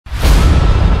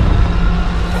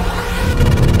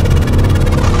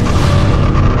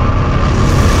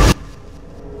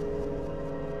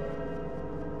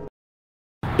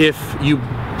if you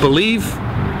believe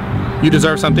you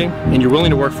deserve something and you're willing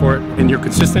to work for it and you're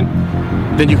consistent,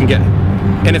 then you can get it.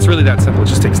 And it's really that simple. It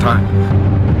just takes time.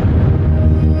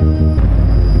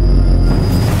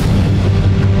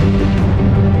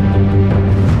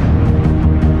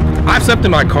 I've slept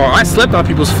in my car. I slept on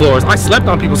people's floors. I slept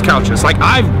on people's couches. Like,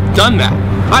 I've done that.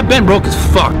 I've been broke as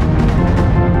fuck.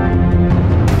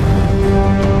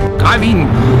 I've eaten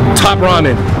top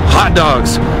ramen, hot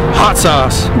dogs, hot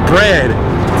sauce, bread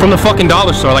from the fucking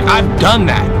dollar store. Like, I've done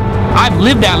that. I've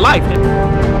lived that life.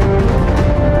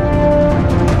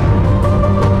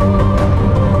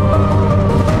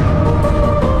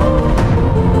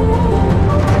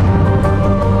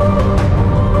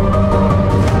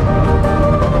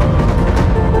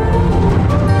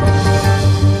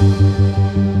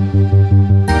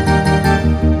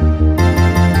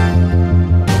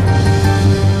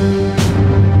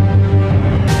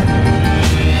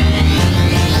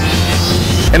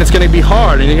 And it's gonna be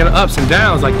hard, and you're gonna ups and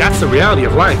downs. Like, that's the reality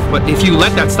of life. But if you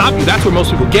let that stop you, that's where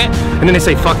most people get. And then they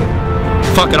say, fuck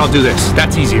it, I'll do this.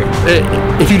 That's easier.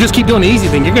 If you just keep doing the easy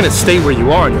thing, you're gonna stay where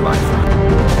you are in your life.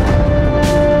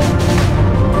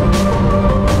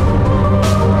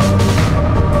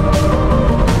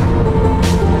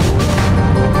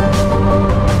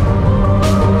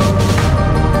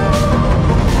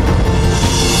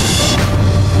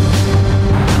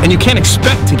 And you can't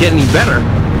expect to get any better,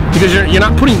 because you're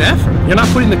not putting the effort. You're not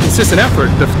putting the consistent effort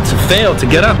to fail, to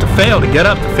get up, to fail, to get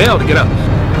up, to fail, to get up.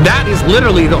 That is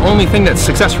literally the only thing that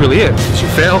success really is. You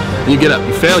fail, and you get up.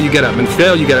 You fail, you get up. And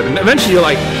fail, you get up. And eventually you're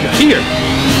like, you're here.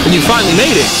 And you finally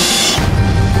made it.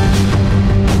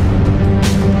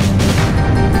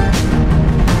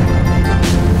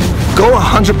 Go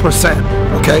 100%,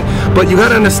 okay? But you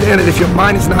gotta understand that if your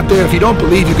mind is not there, if you don't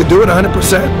believe you could do it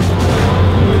 100%,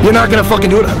 you're not gonna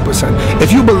fucking do it 100%.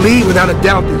 If you believe without a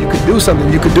doubt that you could do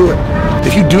something, you could do it.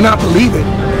 If you do not believe it,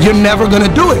 you're never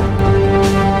gonna do it.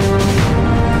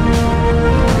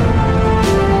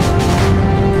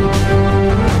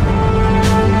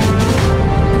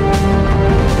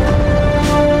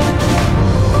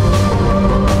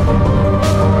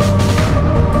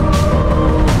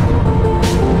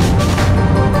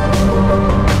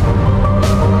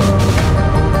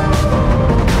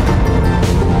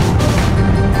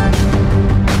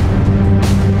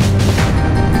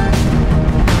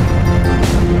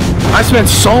 I spent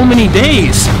so many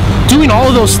days doing all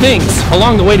of those things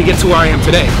along the way to get to where I am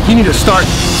today. You need to start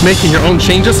making your own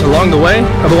changes along the way,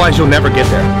 otherwise you'll never get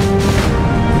there.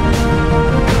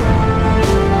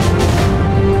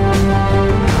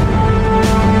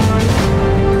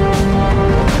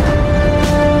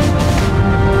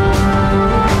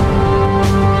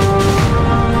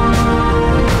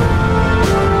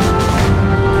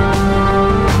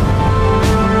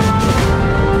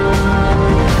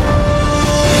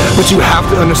 But you have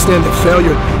to understand that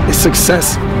failure is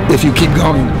success if you keep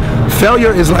going.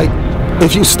 Failure is like,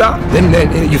 if you stop, then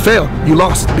you fail. You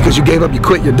lost because you gave up, you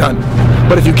quit, you're done.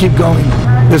 But if you keep going,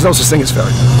 there's no such thing as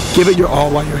failure. Give it your all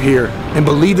while you're here and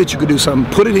believe that you could do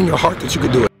something. Put it in your heart that you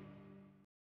could do it.